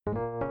You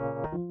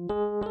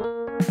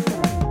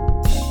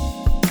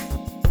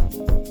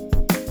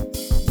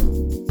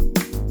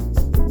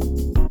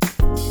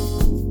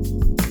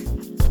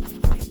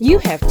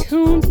have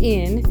tuned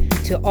in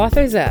to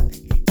Authors Up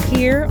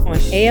here on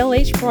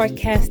ALH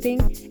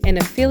Broadcasting, an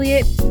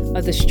affiliate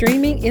of the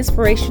Streaming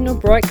Inspirational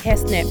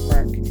Broadcast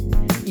Network.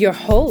 Your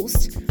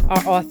hosts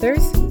are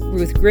authors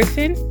Ruth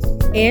Griffin,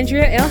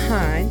 Andrea L.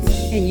 Hines,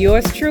 and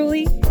yours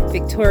truly,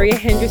 Victoria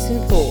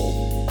Henderson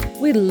Poole.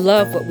 We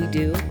love what we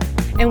do,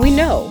 and we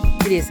know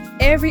it is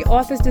every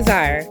author's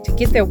desire to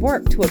get their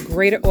work to a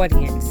greater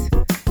audience.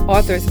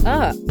 Authors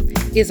Up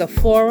is a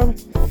forum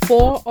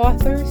for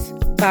authors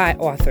by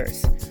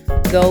authors,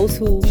 those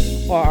who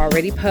are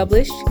already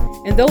published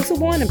and those who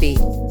want to be,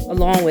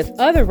 along with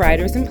other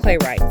writers and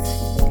playwrights.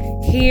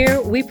 Here,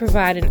 we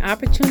provide an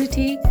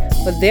opportunity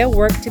for their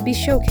work to be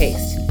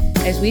showcased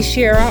as we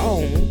share our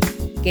own,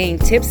 gain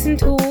tips and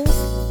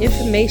tools,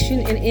 information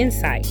and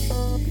insight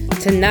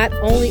to not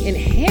only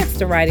enhance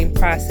the writing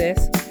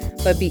process,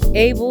 but be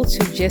able to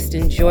just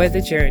enjoy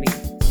the journey.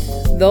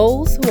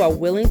 Those who are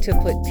willing to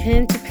put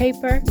pen to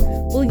paper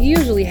will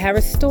usually have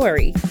a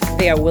story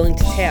they are willing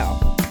to tell,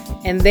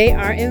 and they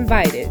are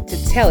invited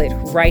to tell it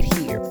right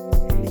here.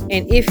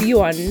 And if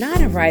you are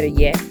not a writer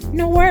yet,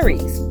 no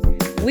worries.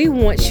 We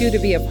want you to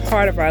be a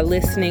part of our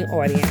listening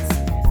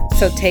audience.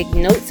 So take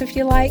notes if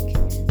you like,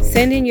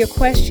 send in your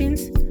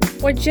questions,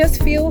 or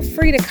just feel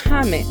free to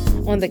comment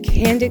on the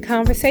candid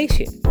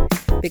conversation,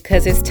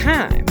 because it's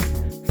time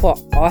for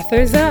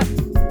Authors Up.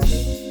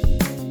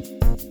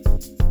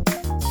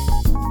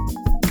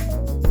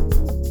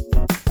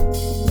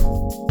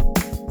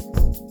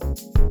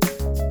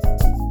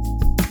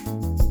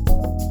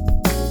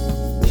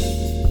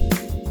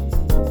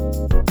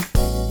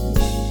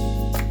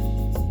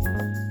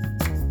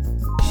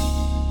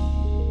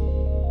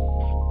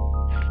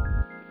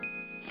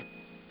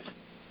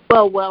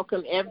 Well,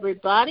 welcome,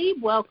 everybody.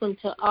 Welcome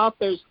to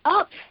Authors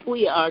Up.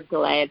 We are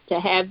glad to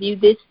have you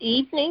this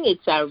evening.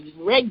 It's our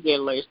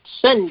regular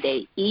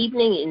Sunday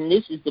evening, and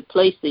this is the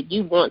place that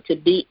you want to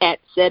be at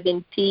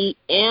 7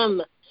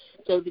 p.m.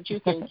 so that you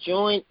can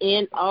join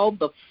in all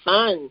the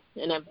fun.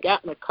 And I've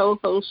got my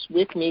co-host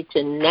with me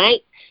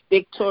tonight,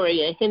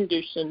 Victoria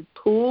Henderson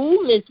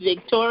Poole. Miss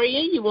Victoria,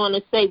 you want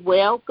to say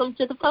welcome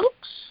to the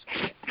folks?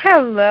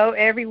 Hello,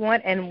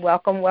 everyone, and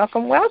welcome,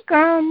 welcome,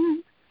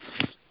 welcome.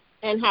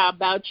 And how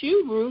about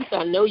you, Ruth?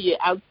 I know you're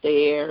out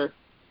there.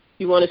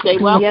 You want to say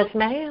welcome? Yes,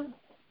 ma'am.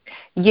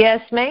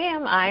 Yes,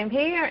 ma'am. I'm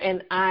here,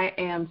 and I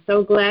am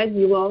so glad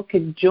you all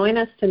could join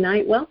us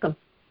tonight. Welcome.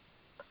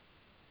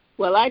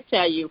 Well, I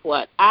tell you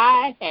what,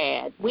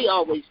 we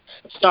always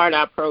start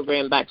our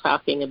program by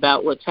talking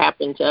about what's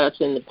happened to us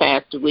in the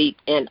past week,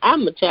 and I'm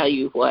going to tell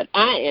you what,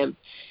 I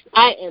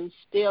am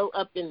still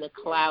up in the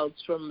clouds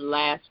from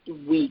last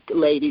week,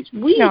 ladies.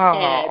 We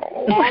had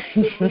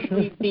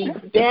absolutely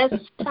the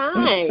best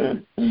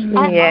time.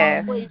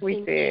 Yes, we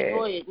enjoy did.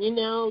 it. You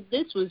know,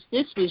 this was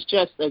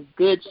just a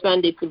good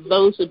Sunday. For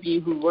those of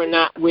you who were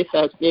not with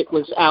us, it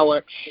was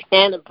our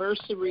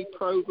anniversary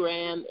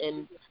program,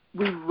 and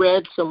we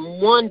read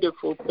some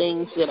wonderful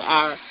things that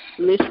our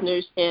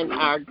listeners and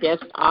our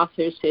guest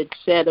authors had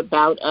said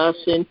about us,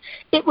 and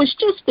it was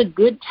just a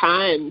good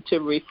time to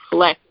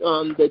reflect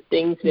on the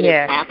things that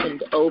have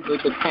happened over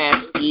the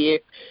past year.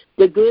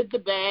 The good, the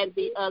bad,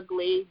 the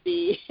ugly,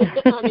 the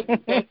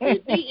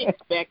unexpected, the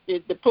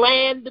expected, the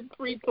planned, the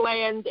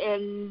pre-planned,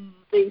 and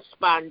the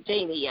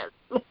spontaneous.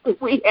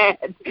 We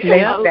had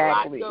a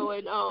lot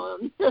going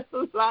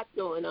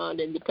on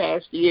in the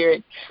past year.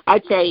 And I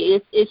tell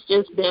you, it's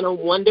just been a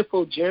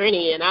wonderful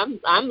journey, and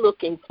I'm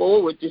looking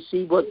forward to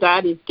see what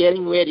God is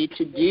getting ready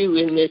to do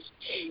in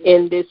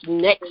this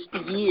next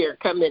year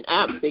coming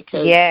up,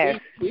 because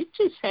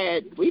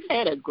we've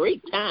had a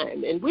great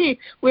time, and we're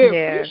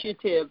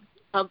appreciative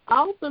of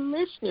all the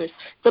listeners,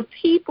 the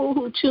people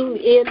who tune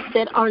in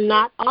that are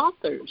not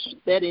authors,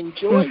 that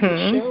enjoy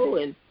the show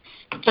and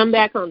come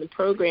back on the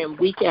program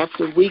week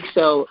after week.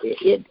 So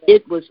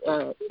it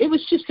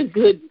was just a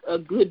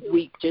good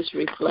week, just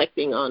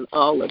reflecting on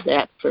all of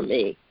that for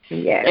me.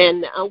 Yes.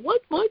 And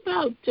what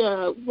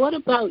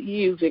about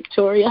you,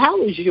 Victoria? How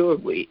was your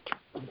week?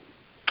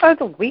 Oh,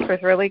 the week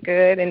was really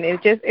good, and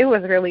it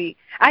was really,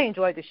 I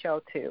enjoyed the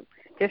show too.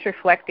 Just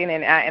reflecting,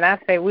 and I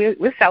say we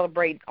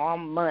celebrate all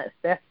months.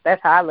 That's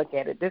how I look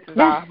at it. This is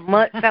our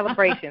month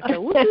celebration.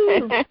 So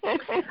woo!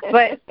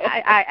 But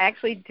I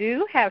actually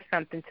do have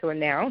something to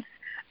announce.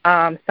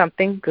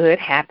 Something good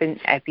happened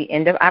at the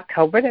end of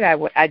October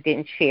that I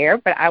didn't share,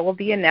 but I will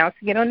be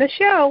announcing it on the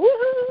show.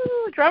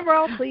 Woohoo! Drum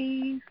roll,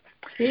 please.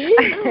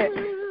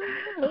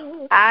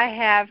 I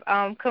have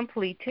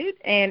completed,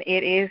 and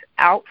it is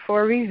out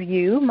for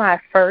review, my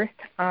first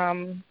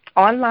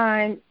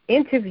online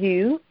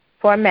interview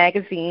for a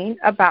magazine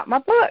about my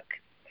book.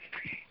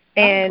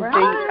 And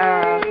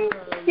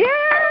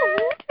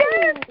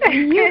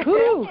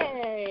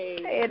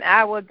and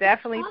I will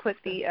definitely put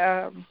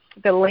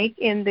the link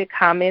in the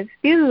comments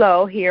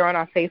below here on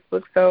our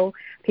Facebook so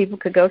people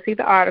could go see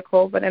the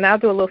article. And I'll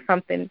do a little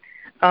something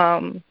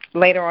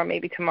later on,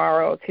 maybe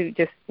tomorrow, to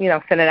just,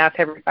 send it out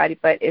to everybody.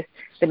 But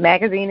the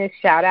magazine is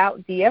Shout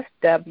Out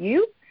DFW.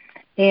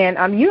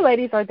 And you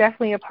ladies are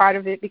definitely a part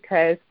of it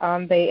because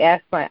they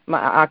asked my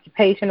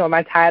occupation or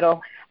my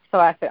title. So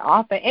I said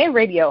author and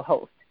radio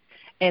host.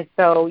 And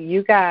so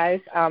you guys,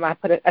 I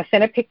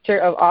sent a picture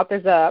of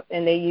Authors Up,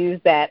 and they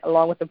used that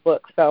along with the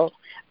book. So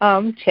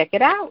check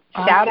it out.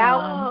 Shout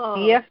out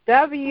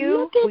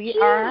DFW.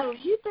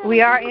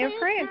 We are in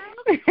print.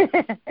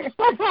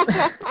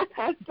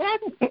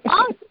 That's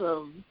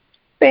awesome.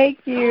 Thank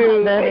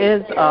you. That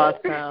is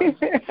awesome.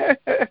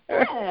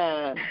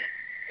 Yeah.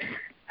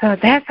 So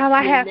that's all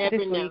I have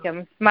this week.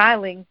 I'm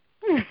smiling.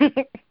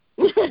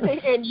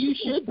 And you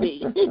should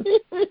be.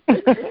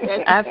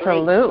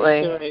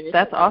 Absolutely.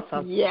 That's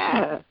awesome.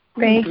 Yeah.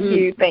 Thank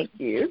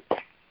you.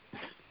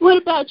 What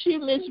about you,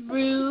 Miss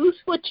Ruth?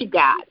 What you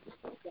got?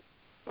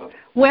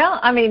 Well,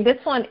 this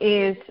one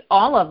is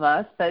all of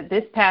us, but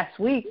this past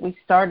week we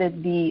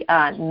started the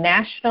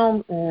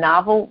National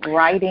Novel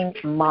Writing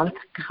Month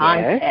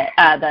contest,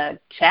 the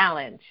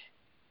challenge.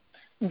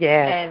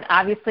 Yes. And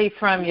obviously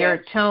from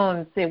your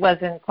tones, it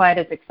wasn't quite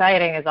as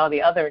exciting as all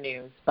the other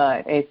news,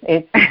 but it's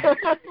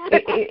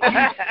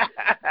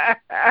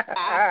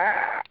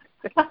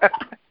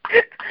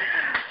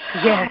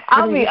yes.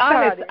 I'll be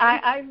honest.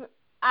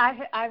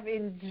 I've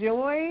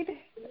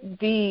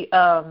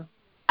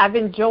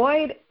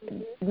enjoyed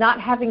not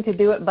having to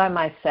do it by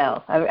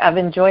myself. I've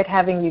enjoyed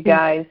having you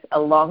guys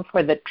along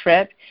for the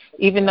trip,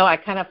 even though I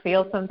kind of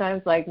feel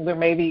sometimes like we're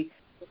maybe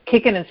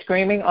kicking and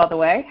screaming all the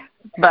way.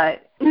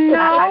 But no.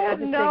 I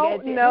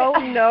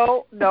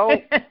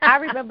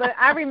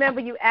remember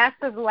you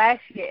asked us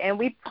last year, and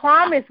we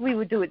promised we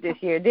would do it this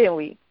year, didn't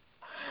we?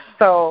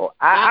 So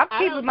I'll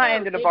keep with my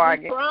end of the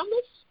bargain.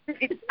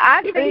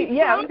 I think,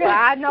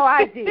 I know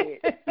I did.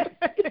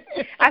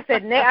 I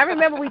said, I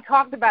remember we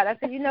talked about it.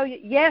 I said,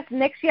 yes,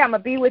 next year I'm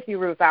going to be with you,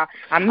 Ruth. I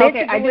meant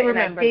to do I do it,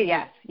 remember.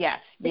 Yes.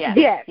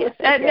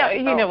 No,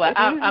 you know what?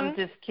 I'm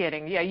just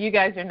kidding. Yeah, you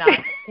guys are not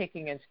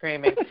kicking and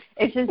screaming.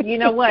 It's just, you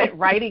know what?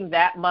 Writing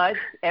that much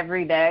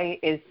every day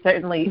is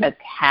certainly a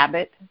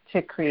habit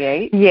to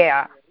create.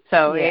 Yeah.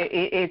 So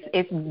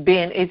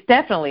it's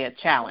definitely a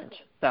challenge.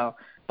 So,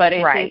 but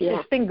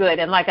it's been good.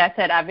 And like I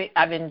said,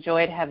 I've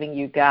enjoyed having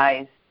you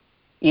guys,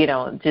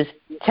 just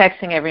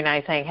texting every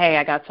night saying, hey,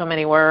 I got so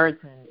many words,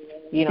 and,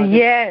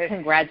 just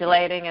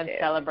congratulating and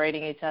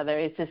celebrating each other.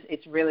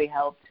 It's really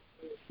helped,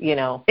 It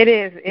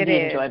is.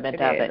 the enjoyment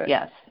of it.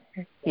 Yes.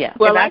 Yeah.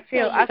 Well, I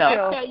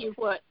tell you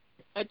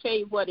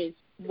what is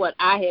what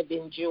I have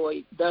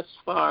enjoyed thus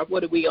far.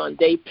 What are we on,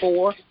 day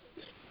 4?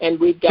 And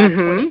we've got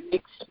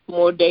 26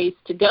 more days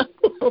to go.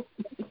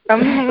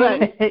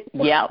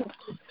 Yep.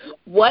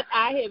 What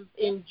I have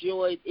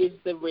enjoyed is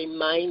the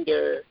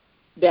reminder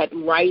that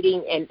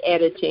writing and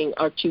editing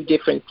are 2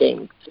 different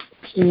things.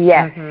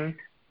 Yes.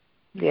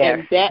 Yes.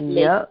 And that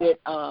makes it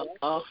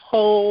a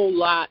whole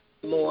lot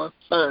more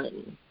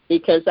fun,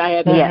 because I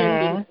have a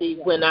tendency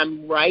when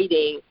I'm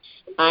writing,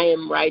 I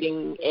am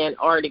writing an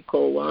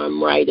article, or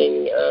I'm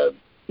writing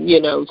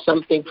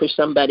something for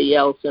somebody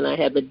else, and I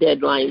have a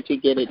deadline to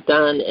get it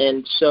done.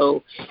 And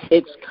so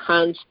it's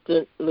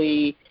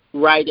constantly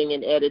writing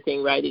and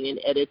editing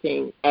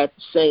at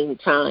the same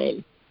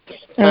time.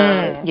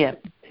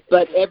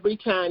 But every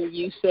time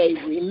you say,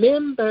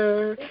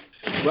 remember,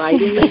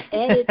 writing and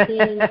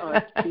editing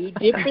are 2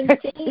 different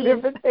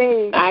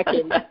things.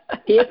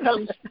 Here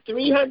comes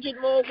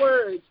 300 more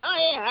words.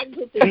 Oh, yeah, I can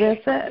get this.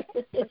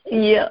 That's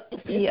it.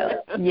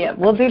 Yeah.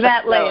 We'll do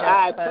that later. So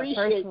I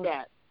appreciate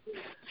that.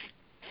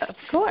 Of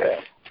course.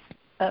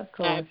 I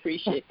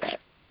appreciate that.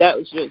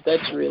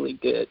 That's really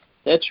good.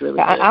 That's really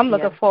good. I'm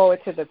looking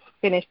forward to the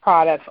finished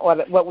product, or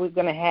what we're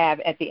going to have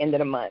at the end of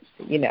the month,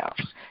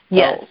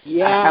 Yes.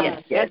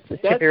 So,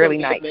 that's really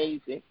nice.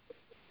 Amazing.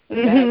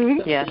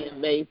 That's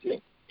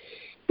amazing.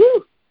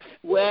 Whew.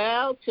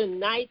 Well,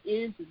 tonight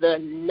is the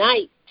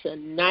night.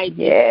 Tonight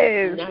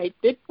is the night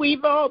that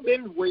we've all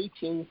been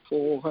waiting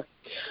for.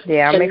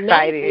 Yeah, I'm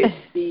excited. Tonight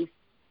is the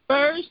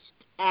first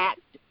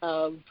act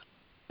of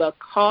The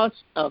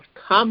Cost of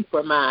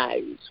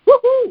Compromise.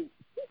 Woohoo!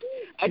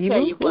 I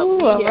tell you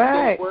what, we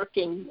have been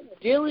working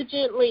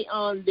diligently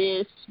on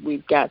this.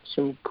 We've got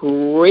some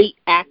great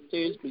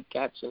actors. We've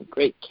got some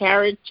great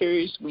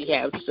characters.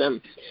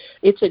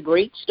 It's a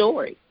great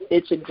story.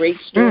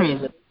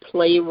 And the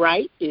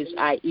playwright is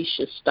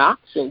Aisha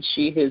Stocks, and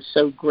she has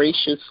so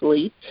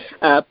graciously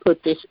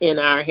put this in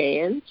our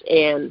hands.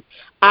 And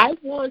I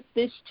want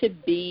this to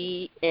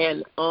be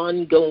an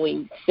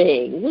ongoing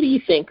thing. What do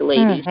you think,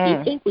 ladies? Do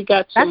you think we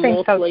got some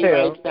more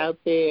playwrights out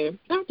there?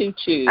 I do,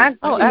 too.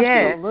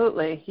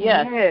 Absolutely.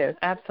 Yes,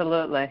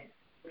 absolutely.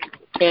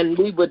 And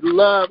we would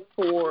love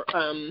for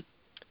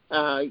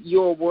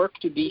your work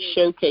to be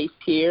showcased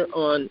here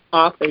on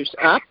Authors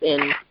Up,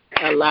 and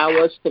allow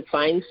us to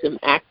find some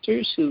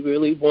actors who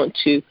really want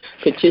to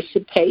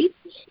participate.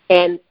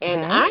 And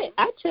I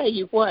tell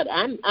you what,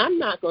 I'm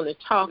not going to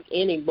talk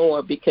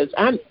anymore because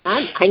I'm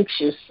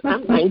anxious.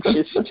 I'm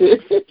anxious to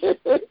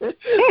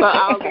for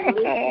all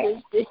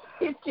the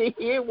listeners to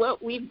hear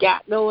what we've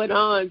got going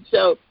on.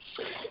 So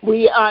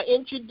we are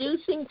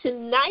introducing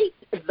tonight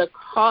the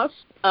cost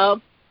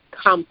of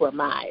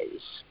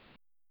compromise.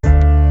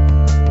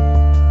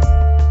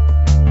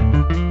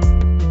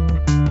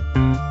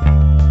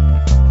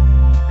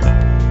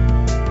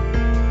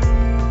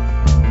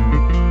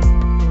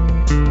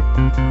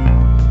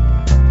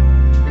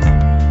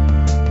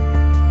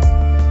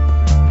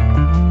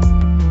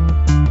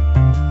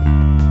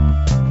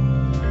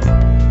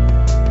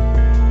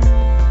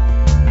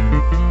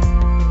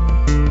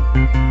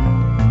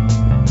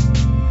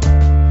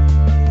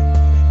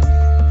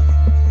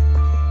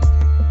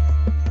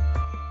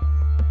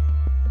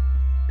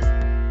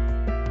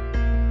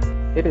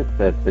 It is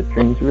said that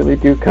dreams really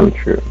do come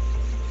true.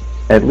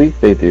 At least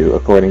they do,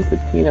 according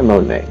to Tina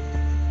Monet.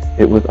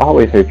 It was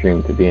always her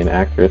dream to be an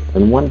actress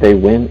and one day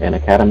win an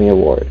Academy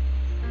Award.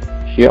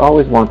 She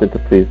always wanted to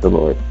please the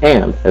Lord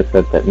and has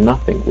said that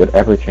nothing would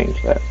ever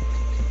change that.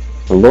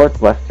 The Lord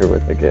blessed her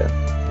with a gift,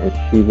 and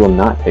she will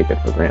not take it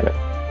for granted.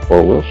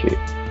 Or will she?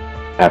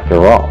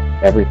 After all,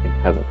 everything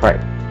has a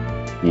price,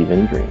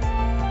 even dreams.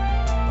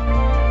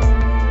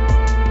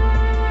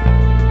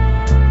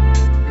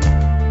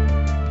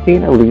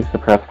 Tina leaves the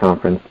press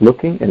conference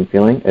looking and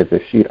feeling as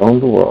if she'd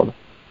owned the world.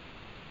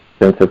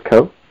 Scented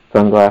coat,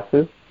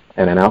 sunglasses,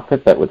 and an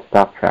outfit that would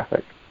stop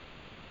traffic.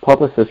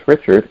 Publicist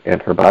Richard and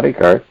her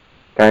bodyguard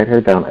guide her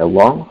down a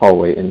long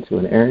hallway into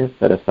an area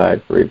set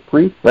aside for a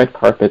brief red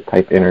carpet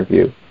type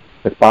interview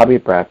with Bobby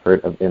Bradford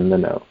of In the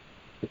Know,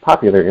 a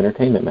popular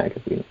entertainment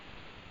magazine.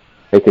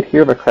 They could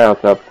hear the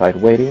crowds outside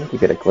waiting to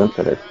get a glimpse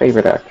of their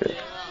favorite actress.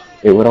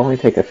 It would only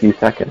take a few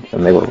seconds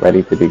and they were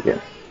ready to begin.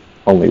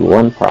 Only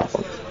one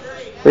problem.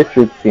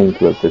 Richard seemed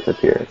to have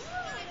disappeared.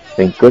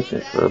 Thank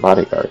goodness for her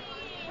bodyguard.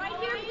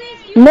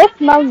 Miss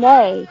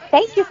Monet,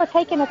 thank you for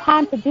taking the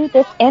time to do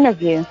this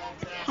interview.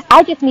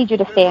 I just need you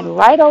to stand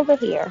right over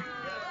here.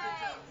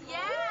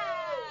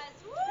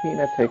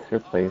 Tina takes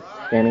her place,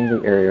 scanning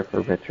the area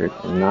for Richard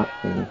and not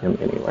seeing him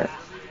anywhere.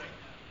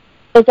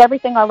 Is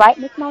everything all right,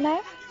 Miss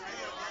Monet?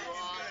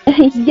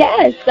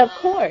 Yes, of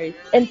course,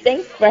 and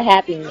thanks for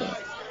having me.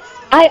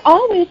 I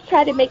always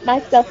try to make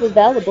myself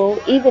available,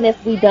 even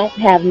if we don't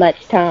have much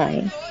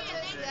time.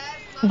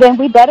 Then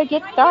we better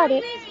get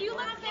started.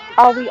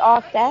 Are we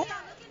all set?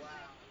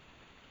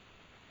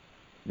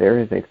 There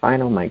is a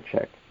final mic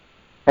check.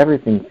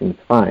 Everything seems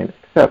fine,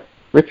 except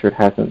Richard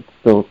hasn't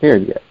still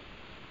appeared yet.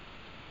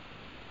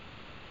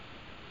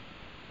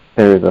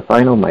 There is a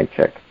final mic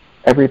check.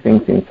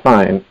 Everything seems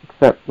fine,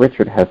 except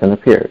Richard hasn't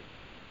appeared.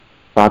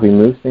 Bobby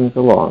moves things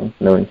along,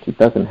 knowing she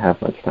doesn't have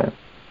much time.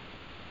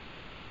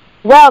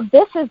 Well,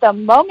 this is the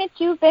moment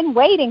you've been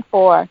waiting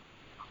for.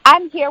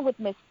 I'm here with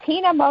Miss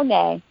Tina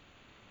Monet.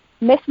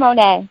 Miss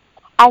Monet,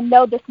 I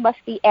know this must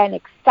be an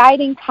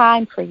exciting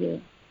time for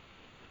you.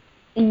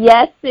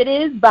 Yes, it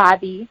is,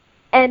 Bobby.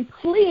 And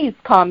please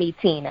call me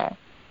Tina.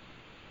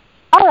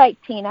 All right,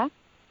 Tina.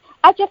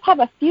 I just have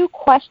a few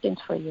questions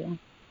for you.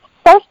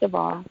 First of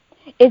all,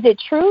 is it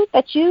true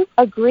that you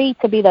agreed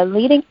to be the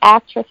leading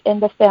actress in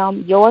the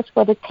film Yours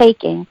for the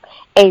Taking,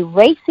 a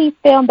racy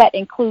film that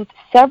includes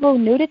several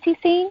nudity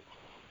scenes?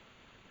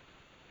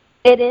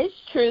 It is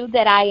true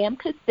that I am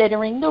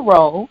considering the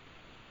role.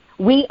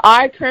 We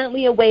are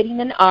currently awaiting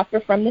an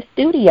offer from the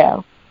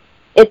studio.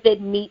 If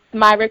it meets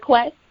my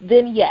request,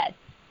 then yes,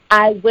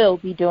 I will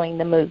be doing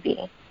the movie.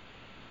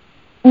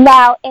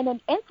 Now, in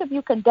an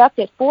interview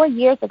conducted 4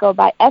 years ago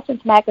by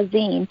Essence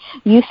Magazine,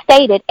 you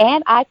stated,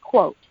 and I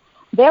quote,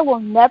 "There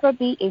will never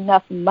be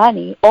enough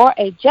money or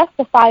a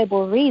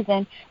justifiable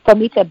reason for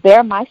me to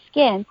bare my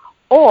skin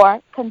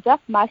or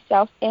conduct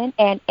myself in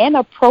an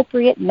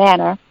inappropriate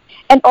manner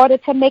in order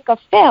to make a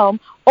film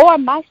or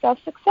myself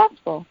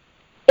successful."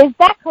 Is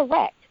that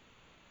correct?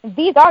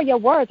 These are your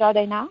words, are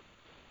they not?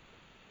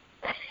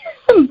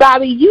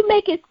 Bobby, you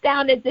make it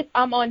sound as if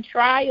I'm on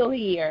trial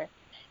here.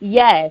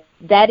 Yes,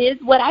 that is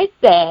what I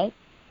said,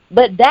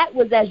 but that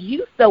was as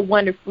you so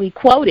wonderfully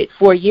quoted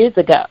 4 years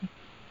ago.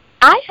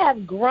 I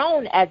have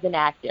grown as an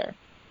actor.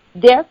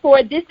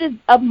 Therefore, this is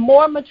a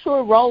more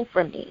mature role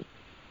for me.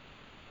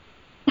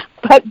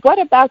 But what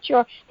about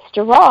your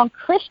strong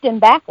Christian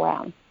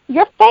background,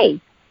 your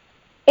faith?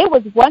 It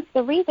was once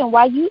the reason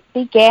why you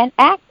began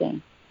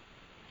acting.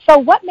 So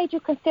what made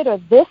you consider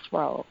this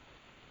role?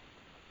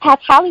 Has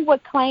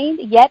Hollywood claimed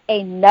yet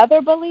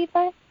another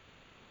believer?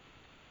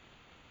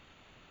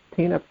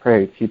 Tina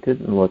prayed she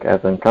didn't look as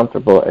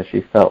uncomfortable as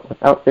she felt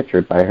without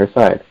Richard by her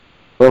side.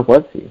 Where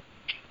was he?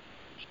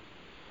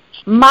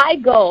 My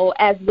goal,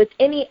 as with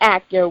any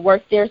actor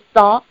worth their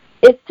salt,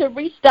 is to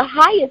reach the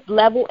highest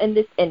level in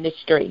this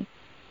industry,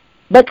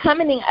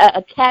 becoming an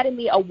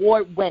Academy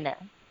Award winner.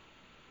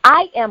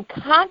 I am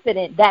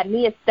confident that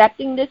me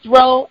accepting this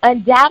role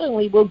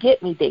undoubtedly will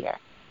get me there.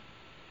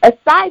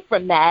 Aside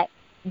from that,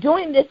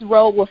 doing this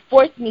role will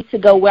force me to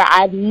go where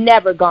I've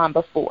never gone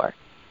before.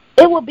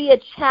 It will be a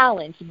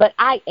challenge, but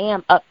I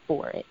am up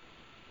for it.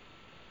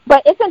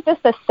 But isn't this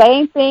the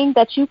same thing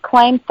that you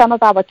claim some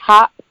of our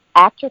top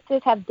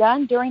actresses have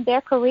done during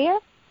their career?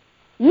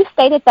 You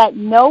stated that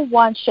no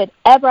one should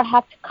ever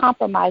have to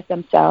compromise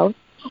themselves,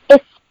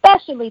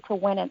 especially to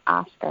win an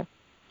Oscar.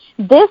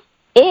 This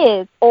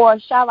is, or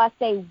shall I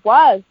say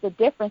was, the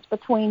difference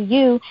between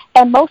you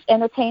and most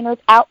entertainers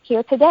out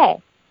here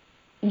today.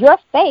 Your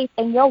faith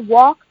and your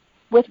walk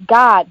with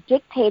God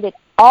dictated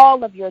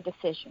all of your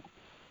decisions.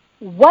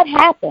 What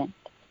happened?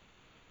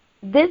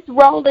 This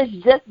role is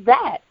just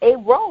that, a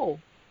role,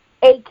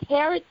 a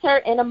character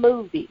in a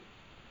movie.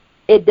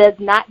 It does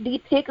not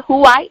depict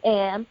who I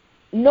am,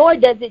 nor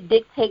does it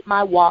dictate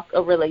my walk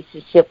or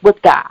relationship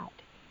with God.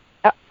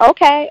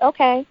 Okay.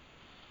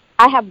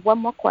 I have one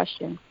more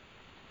question.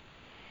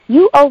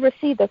 You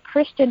oversee the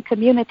Christian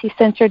Community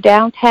Center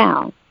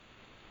downtown.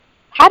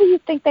 How do you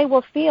think they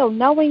will feel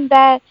knowing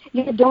that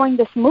you're doing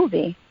this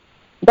movie?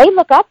 They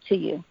look up to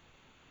you.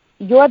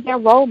 You're their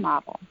role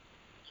model.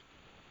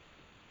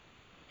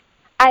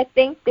 I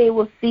think they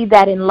will see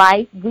that in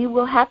life we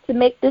will have to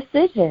make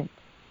decisions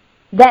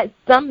that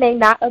some may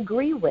not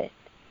agree with.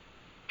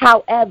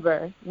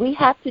 However, we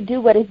have to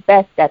do what is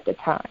best at the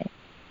time.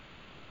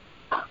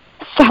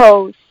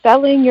 So,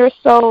 selling your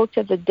soul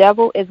to the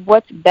devil is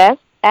what's best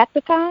at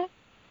the time?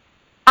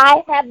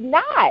 I have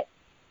not.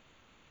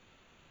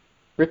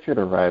 Richard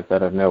arrives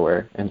out of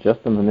nowhere and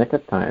just in the nick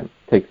of time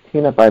takes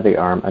Tina by the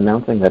arm,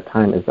 announcing that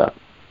time is up.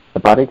 The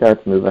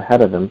bodyguards move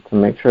ahead of them to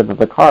make sure that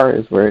the car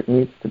is where it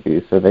needs to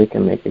be so they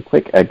can make a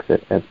quick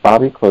exit as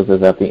Bobby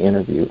closes out the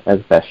interview as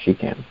best she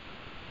can.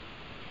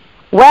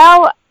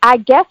 Well, I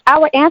guess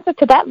our answer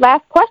to that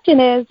last question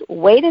is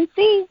wait and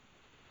see.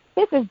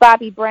 This is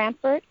Bobby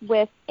Branford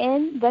with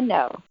In the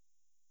Know.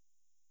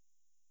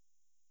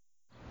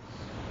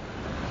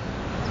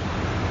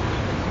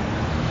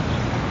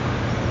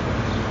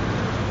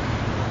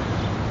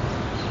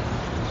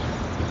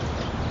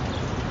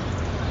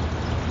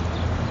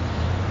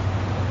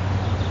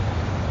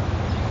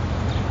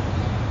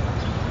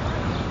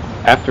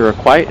 After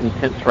a quiet,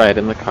 intense ride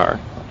in the car,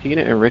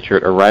 Tina and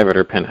Richard arrive at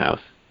her penthouse.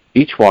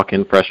 Each walk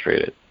in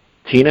frustrated.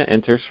 Tina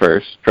enters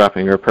first,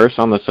 dropping her purse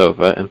on the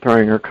sofa and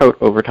throwing her coat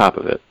over top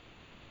of it.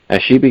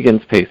 As she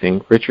begins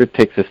pacing, Richard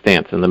takes a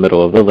stance in the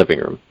middle of the living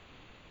room.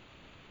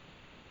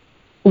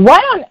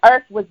 What on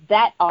earth was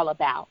that all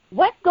about?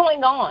 What's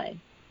going on?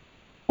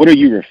 What are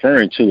you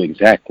referring to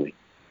exactly?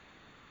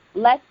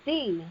 Let's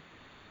see.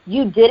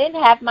 You didn't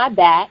have my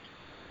back.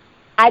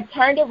 I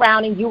turned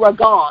around and you were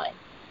gone.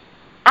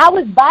 I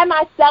was by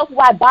myself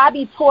while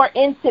Bobby tore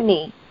into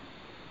me.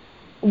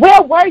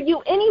 Where were you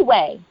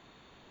anyway?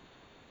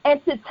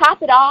 And to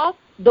top it off,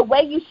 the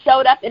way you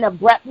showed up and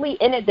abruptly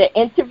ended the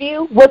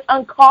interview was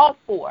uncalled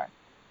for.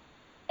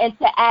 And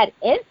to add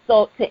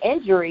insult to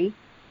injury,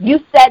 you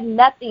said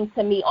nothing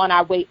to me on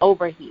our way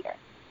over here.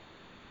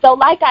 So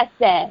like I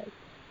said,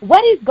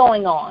 what is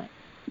going on?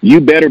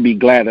 You better be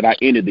glad that I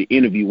ended the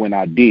interview when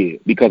I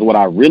did, because what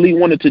I really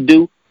wanted to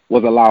do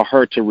was allow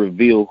her to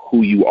reveal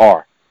who you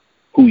are,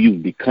 who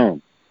you've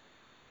become.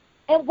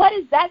 And what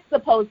is that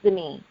supposed to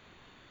mean?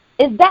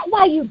 Is that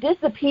why you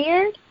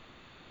disappeared?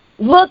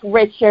 Look,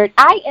 Richard,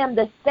 I am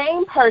the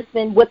same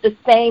person with the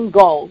same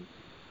goals.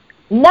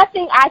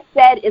 Nothing I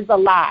said is a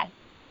lie.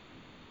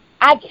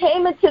 I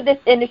came into this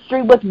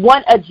industry with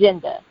one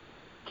agenda,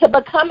 to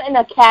become an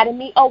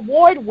Academy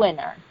Award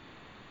winner.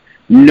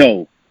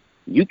 No,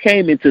 you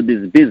came into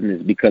this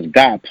business because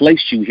God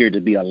placed you here to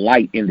be a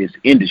light in this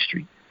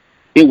industry.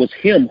 It was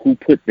Him who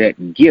put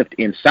that gift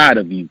inside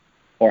of you,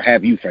 or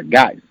have you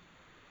forgotten?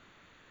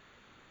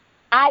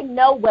 I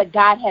know what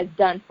God has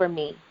done for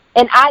me,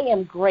 and I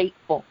am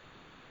grateful.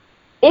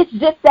 It's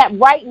just that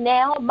right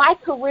now, my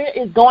career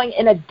is going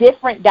in a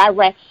different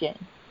direction,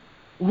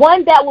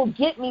 one that will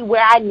get me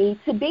where I need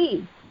to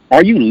be.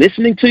 Are you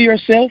listening to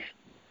yourself?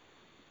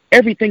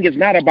 Everything is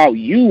not about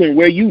you and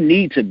where you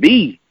need to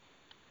be.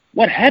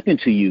 What happened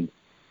to you?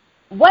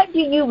 What do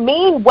you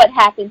mean, what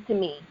happened to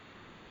me?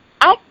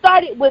 I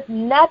started with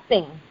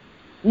nothing.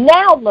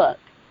 Now look,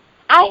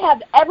 I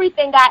have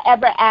everything I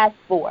ever asked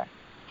for.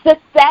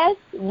 Success,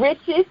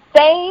 riches,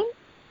 fame.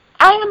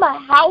 I am a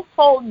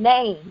household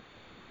name.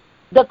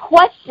 The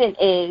question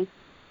is,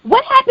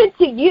 what happened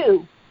to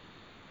you?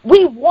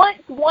 We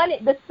once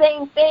wanted the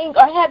same thing,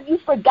 or have you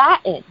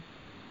forgotten?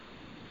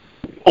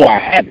 Oh, I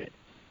haven't.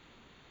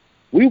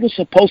 We were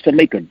supposed to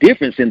make a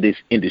difference in this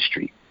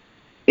industry.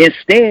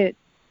 Instead,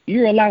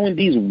 you're allowing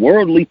these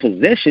worldly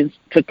possessions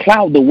to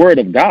cloud the word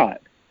of God.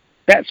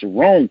 That's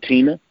wrong,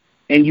 Tina,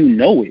 and you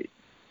know it.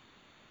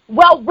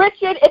 Well,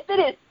 Richard, if it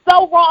is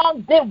so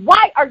wrong, then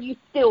why are you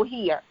still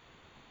here?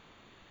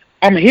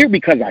 I'm here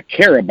because I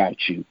care about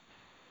you,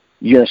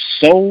 your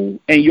soul,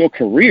 and your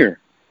career.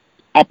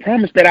 I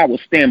promised that I would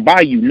stand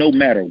by you no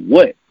matter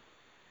what.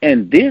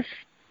 And this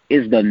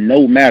is the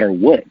no matter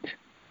what.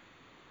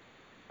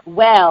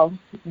 Well,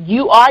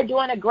 you are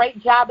doing a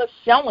great job of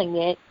showing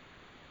it.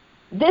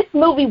 This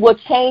movie will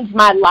change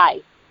my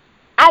life.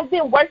 I've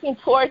been working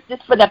towards this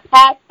for the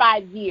past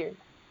 5 years.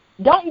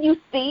 Don't you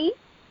see?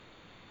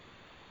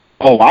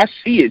 Oh, I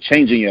see it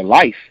changing your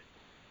life,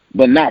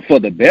 but not for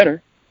the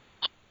better.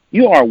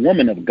 You are a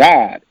woman of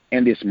God,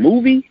 and this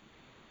movie?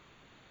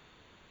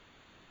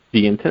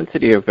 The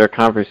intensity of their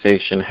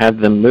conversation had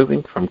them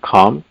moving from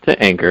calm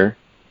to anger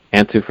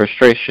and to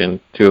frustration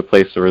to a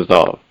place of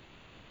resolve.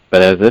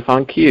 But as if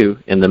on cue,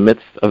 in the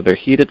midst of their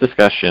heated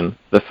discussion,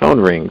 the phone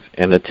rings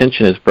and the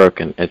tension is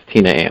broken as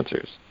Tina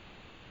answers.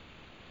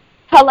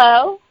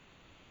 Hello?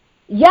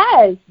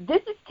 Yes,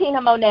 this is Tina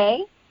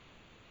Monet.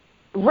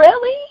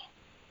 Really?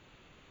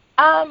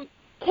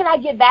 Can I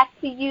get back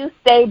to you?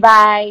 Stay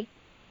by.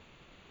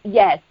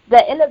 Yes,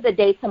 the end of the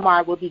day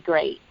tomorrow will be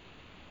great.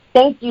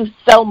 Thank you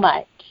so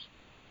much.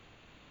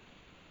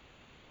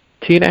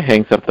 Tina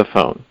hangs up the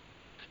phone,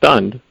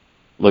 stunned,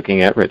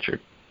 looking at Richard.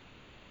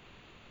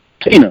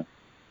 Tina,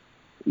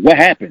 what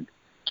happened?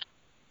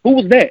 Who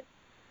was that?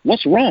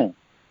 What's wrong?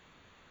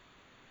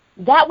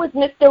 That was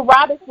Mr.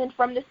 Robinson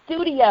from the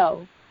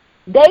studio.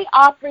 They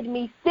offered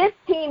me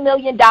 $15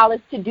 million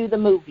to do the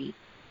movie.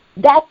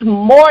 That's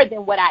more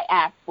than what I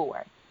asked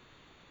for.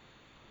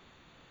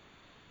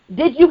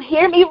 Did you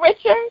hear me,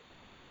 Richard?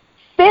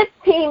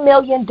 $15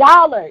 million.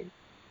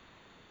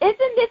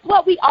 Isn't this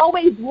what we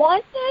always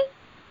wanted?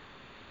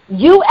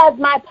 You as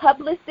my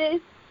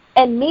publicist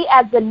and me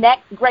as the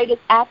next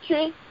greatest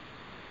actress?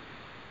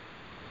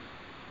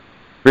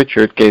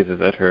 Richard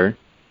gazes at her,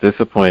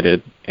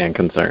 disappointed and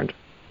concerned.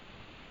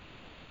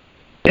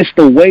 It's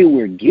the way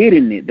we're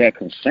getting it that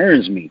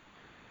concerns me.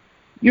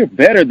 You're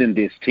better than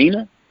this,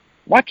 Tina.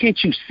 Why can't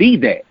you see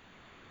that?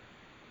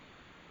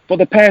 For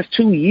the past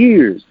 2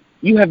 years,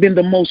 you have been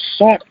the most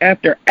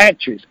sought-after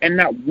actress, and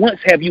not once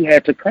have you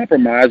had to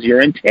compromise your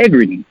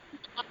integrity.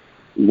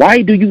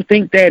 Why do you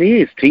think that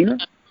is, Tina?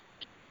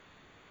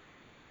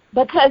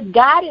 Because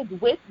God is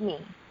with me.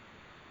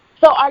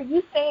 So are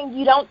you saying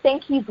you don't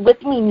think he's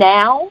with me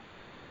now?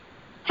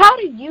 How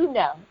do you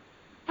know?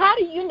 How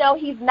do you know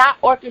he's not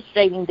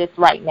orchestrating this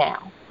right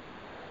now?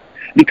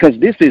 Because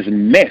this is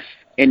mess,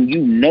 and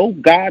you know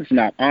God's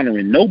not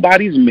honoring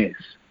nobody's mess,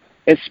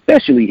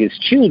 especially his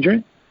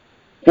children,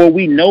 for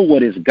we know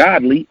what is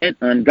godly and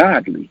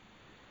ungodly.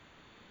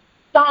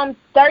 Psalms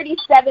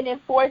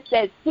 37:4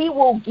 says he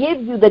will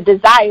give you the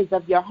desires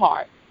of your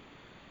heart.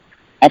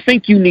 I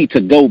think you need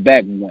to go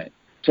back one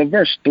to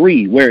verse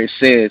 3 where it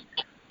says,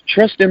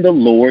 trust in the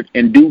Lord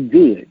and do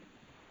good.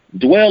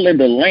 Dwell in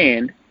the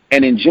land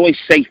and enjoy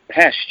safe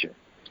pasture.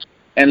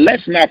 And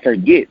let's not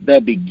forget the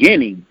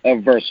beginning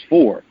of verse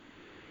 4.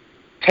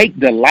 Take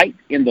delight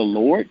in the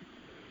Lord.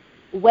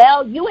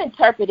 Well, you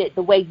interpret it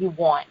the way you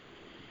want.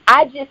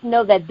 I just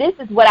know that this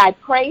is what I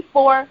pray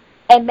for,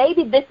 and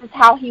maybe this is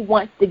how he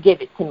wants to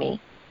give it to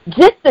me.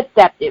 Just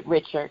accept it,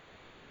 Richard.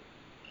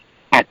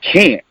 I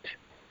can't.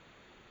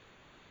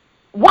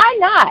 Why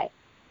not?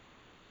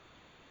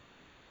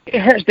 It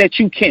hurts that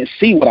you can't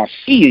see what I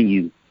see in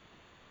you.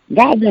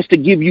 God wants to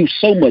give you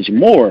so much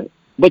more,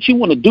 but you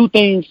want to do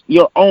things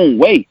your own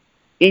way,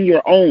 in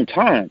your own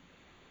time.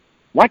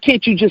 Why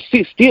can't you just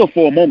sit still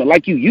for a moment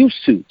like you used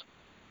to?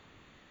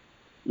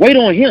 Wait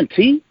on him,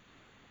 T.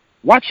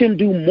 Watch him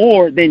do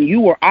more than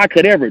you or I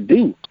could ever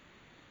do.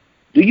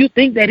 Do you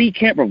think that he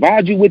can't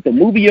provide you with the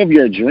movie of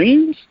your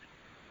dreams?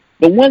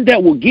 The one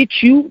that will get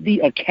you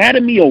the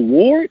Academy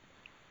Award?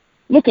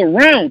 Look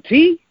around,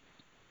 T.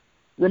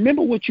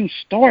 Remember what you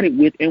started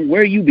with and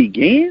where you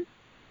began?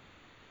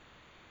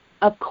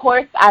 Of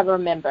course I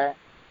remember.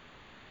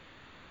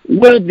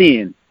 Well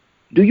then,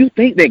 do you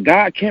think that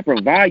God can't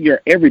provide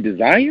your every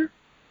desire?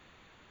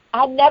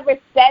 I never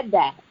said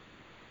that.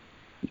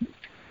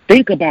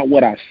 Think about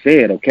what I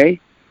said, okay?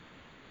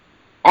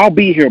 I'll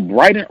be here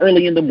bright and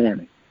early in the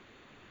morning.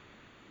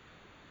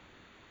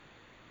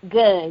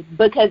 Good,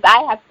 because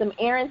I have some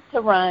errands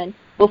to run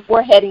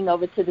before heading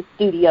over to the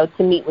studio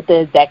to meet with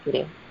the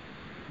executive.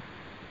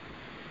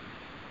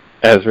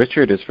 As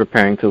Richard is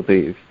preparing to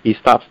leave, he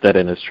stops dead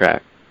in his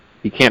track.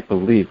 He can't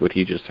believe what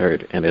he just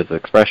heard, and his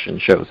expression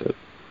shows it.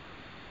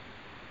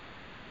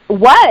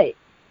 What?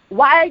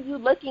 Why are you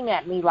looking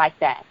at me like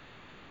that?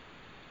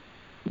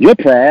 Your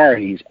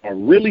priorities are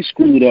really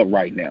screwed up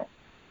right now.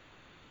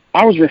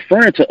 I was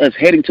referring to us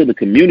heading to the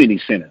community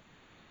center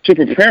to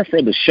prepare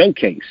for the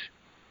showcase.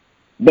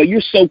 But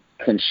you're so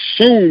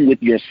consumed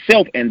with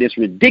yourself and this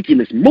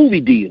ridiculous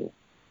movie deal.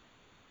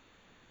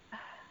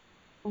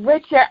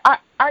 Richard,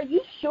 are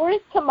you sure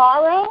it's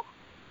tomorrow?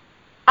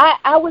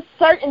 I was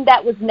certain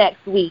that was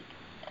next week.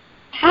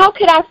 How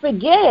could I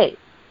forget?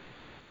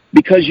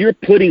 Because you're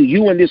putting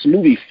you in this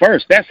movie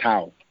first, that's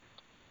how.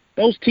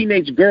 Those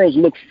teenage girls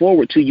look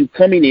forward to you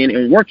coming in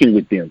and working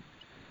with them.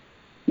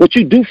 What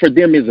you do for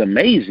them is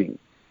amazing.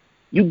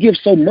 You give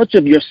so much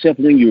of yourself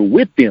when you're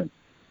with them.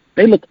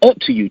 They look up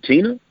to you,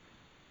 Tina.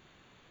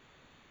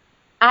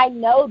 I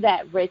know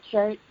that,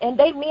 Richard, and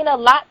they mean a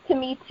lot to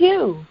me,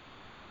 too.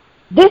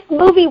 This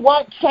movie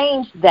won't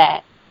change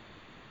that.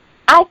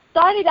 I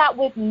started out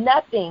with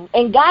nothing,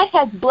 and God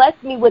has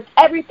blessed me with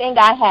everything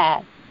I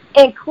have,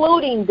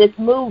 including this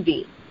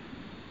movie.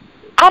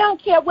 I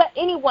don't care what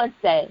anyone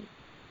says.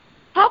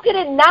 How could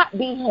it not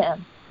be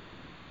him?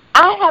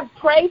 I have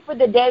prayed for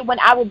the day when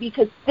I will be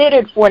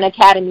considered for an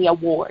Academy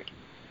Award.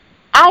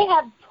 I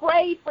have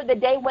prayed for the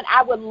day when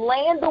I would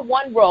land the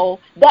one role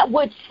that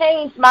would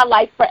change my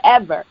life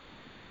forever.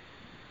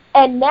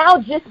 And now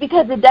just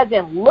because it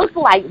doesn't look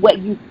like what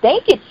you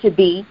think it should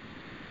be,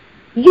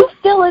 you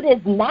feel it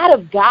is not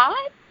of God?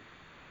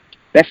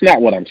 That's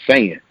not what I'm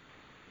saying.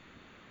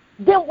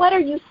 Then what are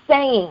you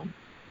saying?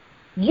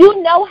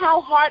 You know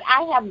how hard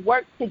I have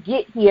worked to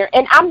get here,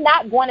 and I'm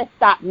not going to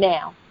stop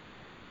now.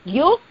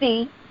 You'll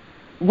see.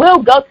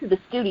 We'll go to the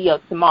studio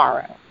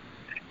tomorrow.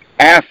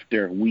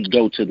 After we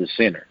go to the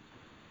center.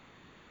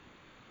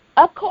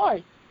 Of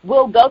course.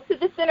 We'll go to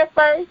the center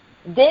first,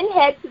 then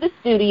head to the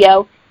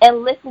studio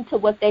and listen to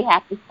what they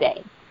have to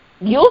say.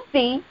 You'll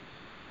see.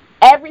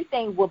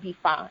 Everything will be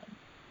fine.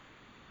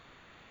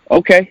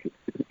 Okay,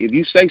 if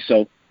you say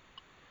so.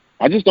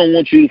 I just don't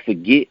want you to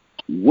forget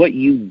what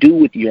you do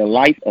with your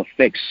life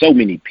affects so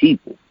many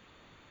people.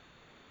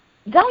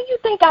 Don't you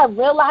think I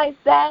realize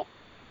that?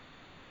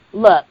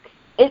 Look,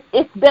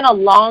 it's been a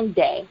long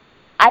day.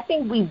 I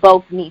think we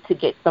both need to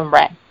get some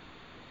rest.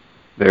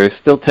 There is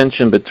still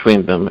tension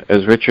between them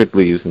as Richard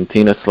leaves and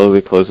Tina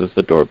slowly closes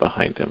the door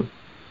behind him.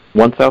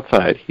 Once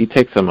outside, he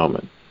takes a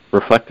moment,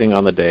 reflecting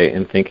on the day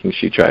and thinking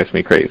she drives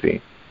me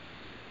crazy.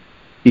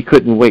 He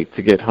couldn't wait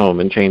to get home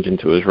and change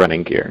into his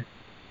running gear.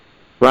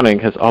 Running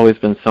has always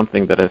been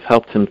something that has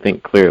helped him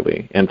think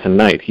clearly, and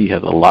tonight he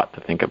has a lot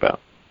to think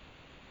about.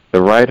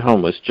 The ride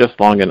home was just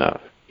long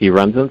enough. He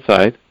runs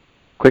inside,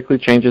 quickly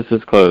changes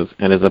his clothes,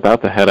 and is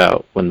about to head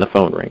out when the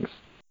phone rings.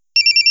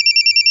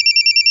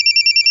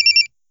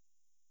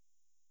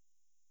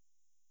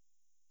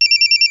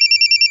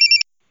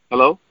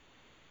 Hello?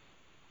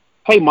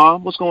 Hey,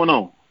 Mom, what's going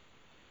on?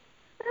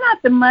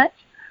 Nothing much.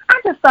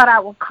 I just thought I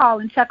would call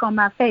and check on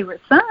my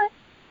favorite son.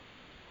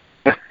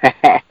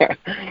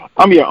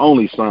 I'm your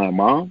only son,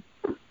 Mom.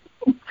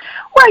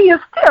 Well, you're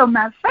still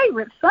my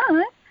favorite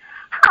son.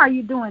 How are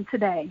you doing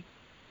today?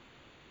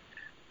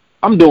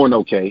 I'm doing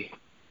okay.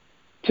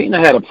 Tina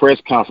had a press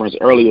conference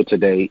earlier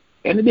today,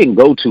 and it didn't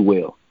go too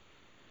well.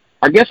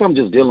 I guess I'm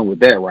just dealing with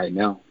that right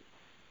now.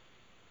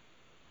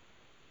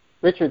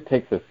 Richard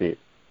takes a seat.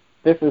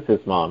 This is his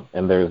mom,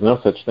 and there is no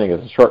such thing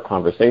as a short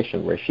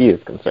conversation where she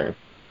is concerned.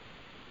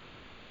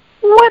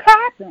 What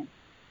happened?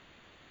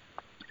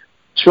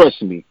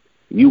 Trust me,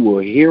 you will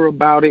hear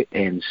about it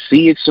and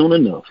see it soon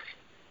enough.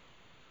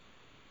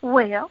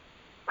 Well,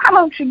 why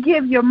don't you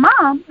give your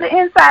mom the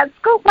inside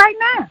scoop right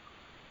now?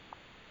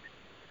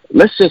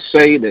 Let's just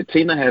say that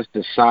Tina has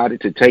decided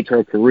to take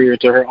her career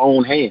into her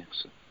own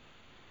hands.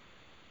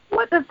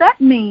 What does that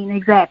mean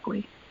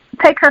exactly?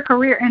 Take her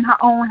career in her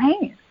own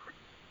hands.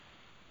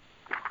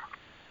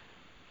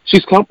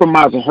 She's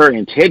compromising her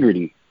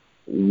integrity,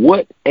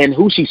 what and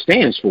who she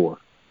stands for.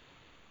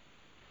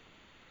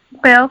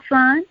 Well,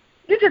 son,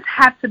 you just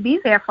have to be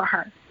there for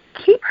her.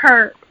 Keep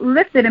her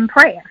lifted in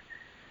prayer.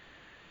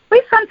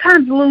 We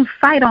sometimes lose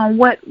sight on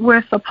what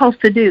we're supposed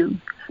to do,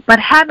 but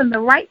having the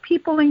right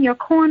people in your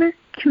corner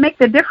can make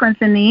the difference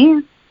in the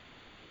end.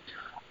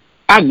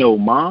 I know,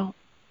 Mom,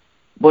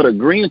 but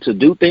agreeing to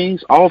do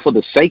things all for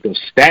the sake of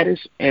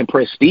status and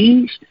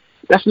prestige,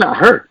 that's not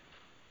her.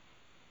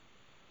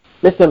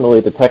 Miss Emily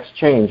detects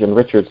change in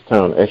Richard's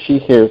tone as she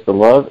hears the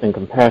love and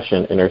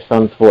compassion in her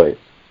son's voice.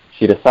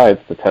 She decides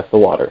to test the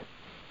water.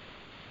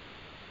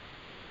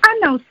 I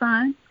know,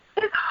 son.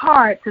 It's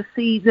hard to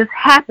see this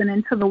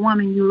happening to the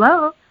woman you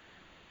love.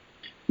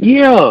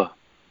 Yeah.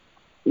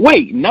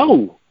 Wait,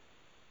 no.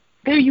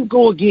 There you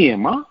go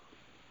again, Ma.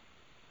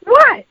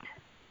 What?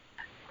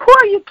 Who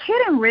are you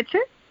kidding,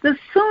 Richard? The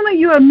sooner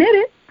you admit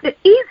it, the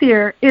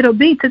easier it'll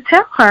be to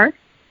tell her.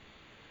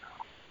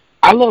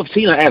 I love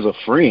Tina as a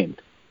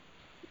friend.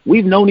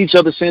 We've known each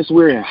other since we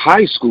were in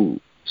high school,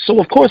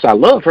 so of course I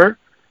love her.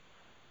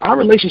 Our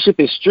relationship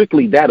is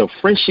strictly that of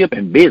friendship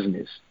and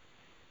business.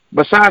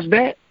 Besides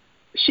that,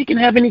 she can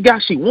have any guy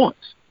she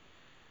wants.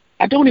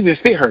 I don't even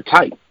fit her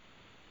type.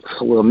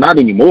 Well, not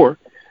anymore.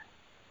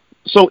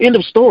 So end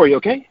of story,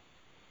 okay?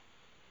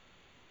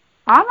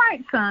 All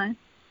right, son.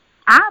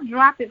 I'll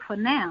drop it for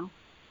now.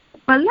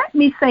 But let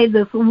me say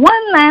this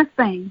one last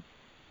thing.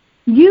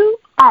 You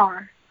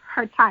are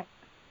her type.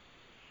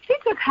 She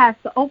just has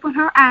to open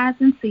her eyes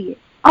and see it.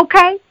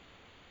 Okay?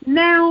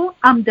 Now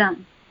I'm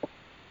done.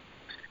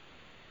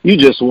 You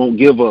just won't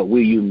give up,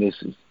 will you,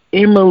 Mrs.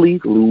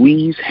 Emily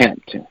Louise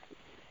Hampton?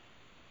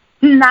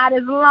 Not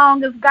as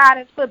long as God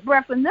has put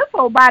breath in this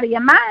old body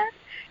of mine.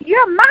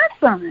 You're my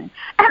son, and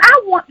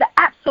I want the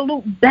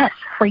absolute best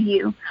for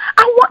you.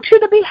 I want you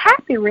to be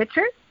happy,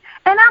 Richard,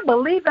 and I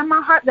believe in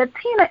my heart that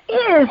Tina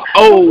is.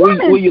 Oh,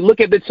 will you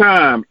look at the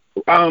time?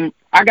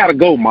 I gotta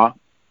go, Ma.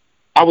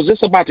 I was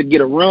just about to get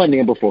a run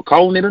in before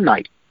calling it a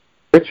night.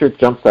 Richard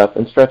jumps up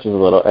and stretches a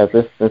little as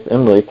if Miss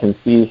Emily can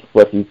see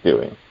what he's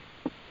doing.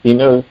 He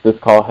knows this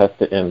call has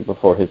to end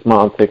before his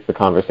mom takes the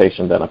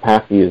conversation that a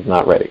Pappy is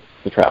not ready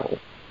to travel.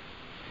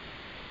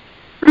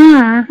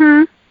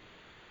 Mm-hmm.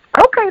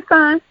 Okay,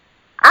 son.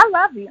 I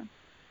love you.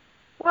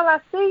 Will I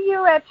see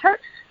you at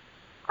church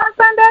on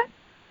Sunday?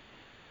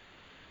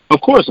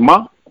 Of course,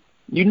 Ma.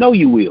 You know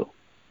you will.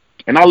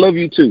 And I love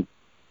you, too.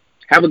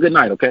 Have a good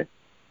night, okay?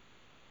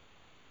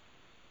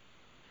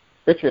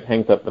 Richard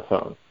hangs up the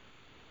phone.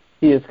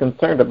 He is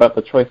concerned about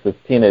the choices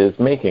Tina is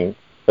making,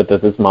 but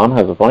does his mom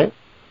have a point?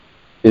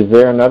 Is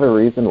there another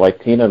reason why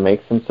Tina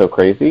makes him so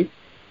crazy?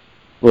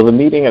 Will the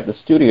meeting at the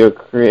studio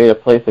create a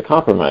place of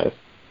compromise?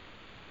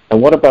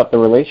 And what about the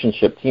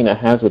relationship Tina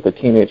has with the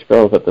teenage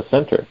girls at the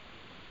center?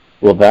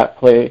 Will that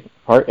play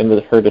part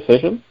in her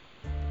decision?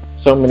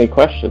 So many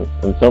questions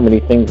and so many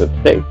things at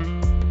stake.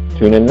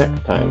 Tune in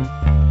next time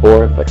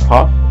for The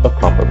Cost of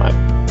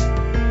Compromise.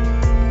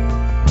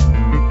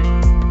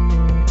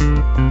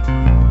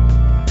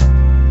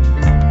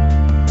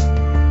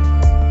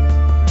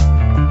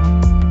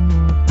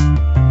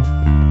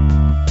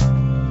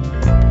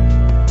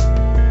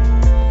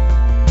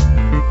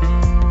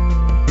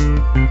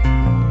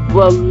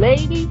 Well,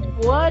 ladies,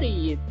 what do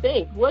you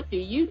think? What do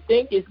you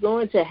think is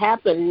going to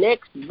happen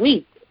next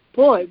week?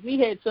 Boy, we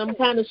had some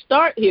kind of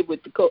start here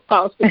with the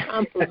cost of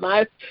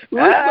compromise.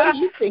 Ruth, what do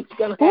you think is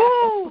going to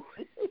happen?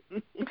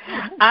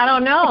 I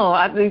don't know.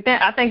 I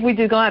think we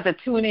just going to have to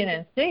tune in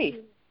and see.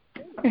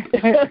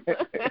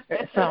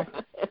 So,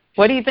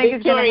 what do you think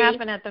is going to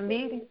happen at the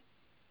meeting?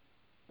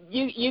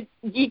 You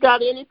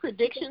got any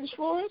predictions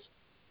for us?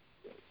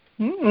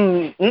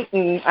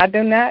 I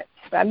do not.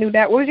 I knew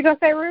that. What was you going to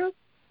say, Ruth?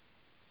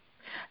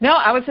 No,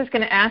 I was just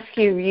going to ask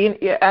you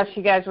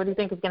guys, what do you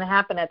think is going to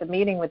happen at the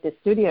meeting with the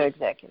studio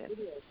executive?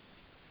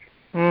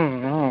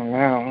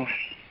 No.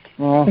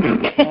 Like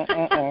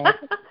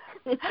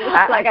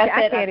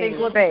I said, I think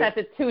we'll just have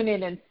to tune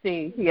in and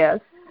see. Yes.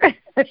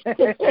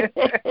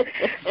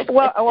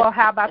 Well,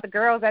 how about the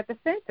girls at the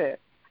center?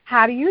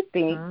 How do you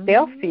think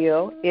they'll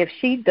feel if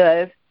she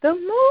does the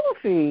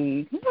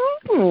movie?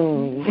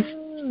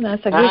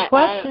 That's a good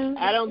question.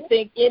 I don't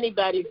think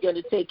anybody's going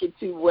to take it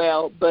too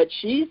well, but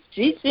she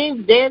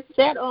seems dead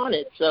set on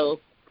it. So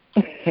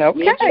we're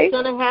just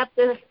going to have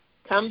to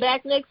come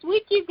back next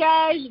week, you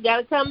guys. You got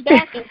to come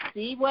back and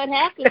see what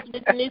happens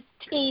with Miss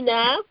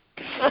Tina.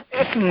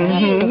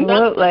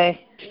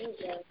 Absolutely.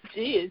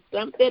 She is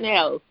something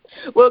else.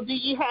 Well, do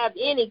you have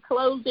any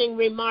closing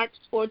remarks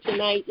for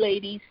tonight,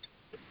 ladies?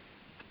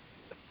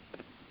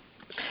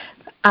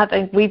 I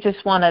think we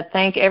just want to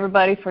thank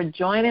everybody for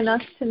joining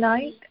us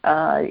tonight.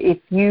 If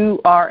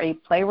you are a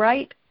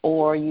playwright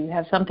or you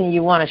have something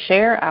you want to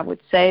share, I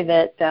would say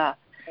that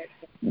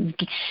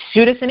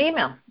shoot us an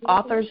email,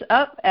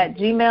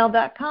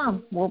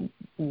 authorsup@gmail.com. We'll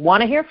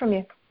want to hear from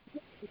you.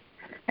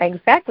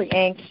 Exactly.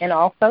 And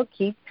also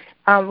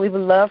we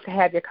would love to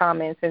have your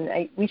comments.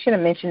 And we should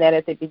have mentioned that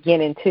at the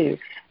beginning, too.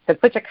 So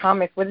put your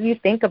comments. What do you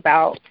think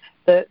about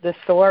the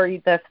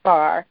story thus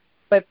far?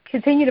 But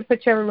continue to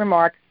put your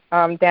remarks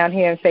down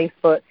here on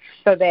Facebook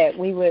so that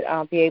we would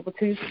be able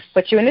to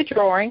put you in the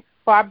drawing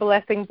for our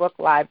Blessing Book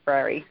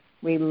Library.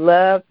 We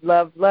love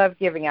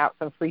giving out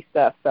some free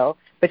stuff, so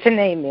put your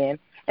name in.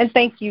 And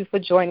thank you for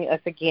joining us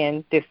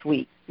again this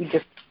week. We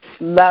just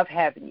love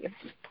having you.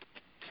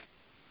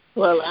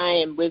 Well, I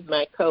am with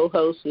my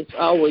co-host. It's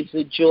always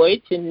a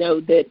joy to know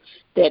that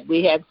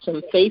we have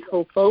some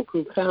faithful folk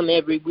who come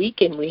every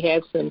week, and we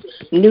have some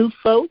new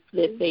folk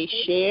that they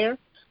share,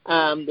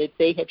 that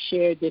they have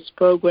shared this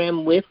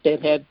program with,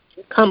 that have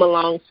come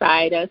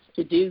alongside us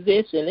to do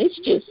this, and it's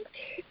just,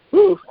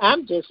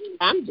 I'm just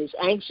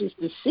anxious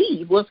to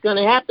see what's going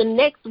to happen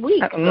next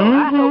week. So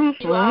I hope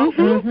you all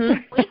will be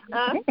with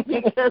us,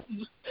 because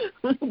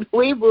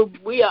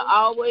we are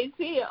always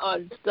here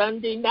on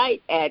Sunday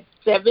night at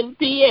 7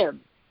 p.m.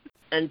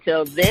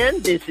 Until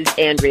then, this is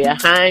Andrea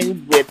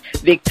Hines with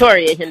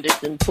Victoria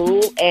Henderson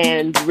Poole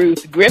and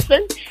Ruth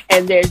Griffin,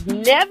 and there's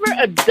never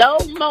a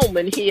dull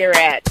moment here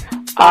at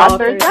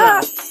Authors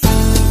Up.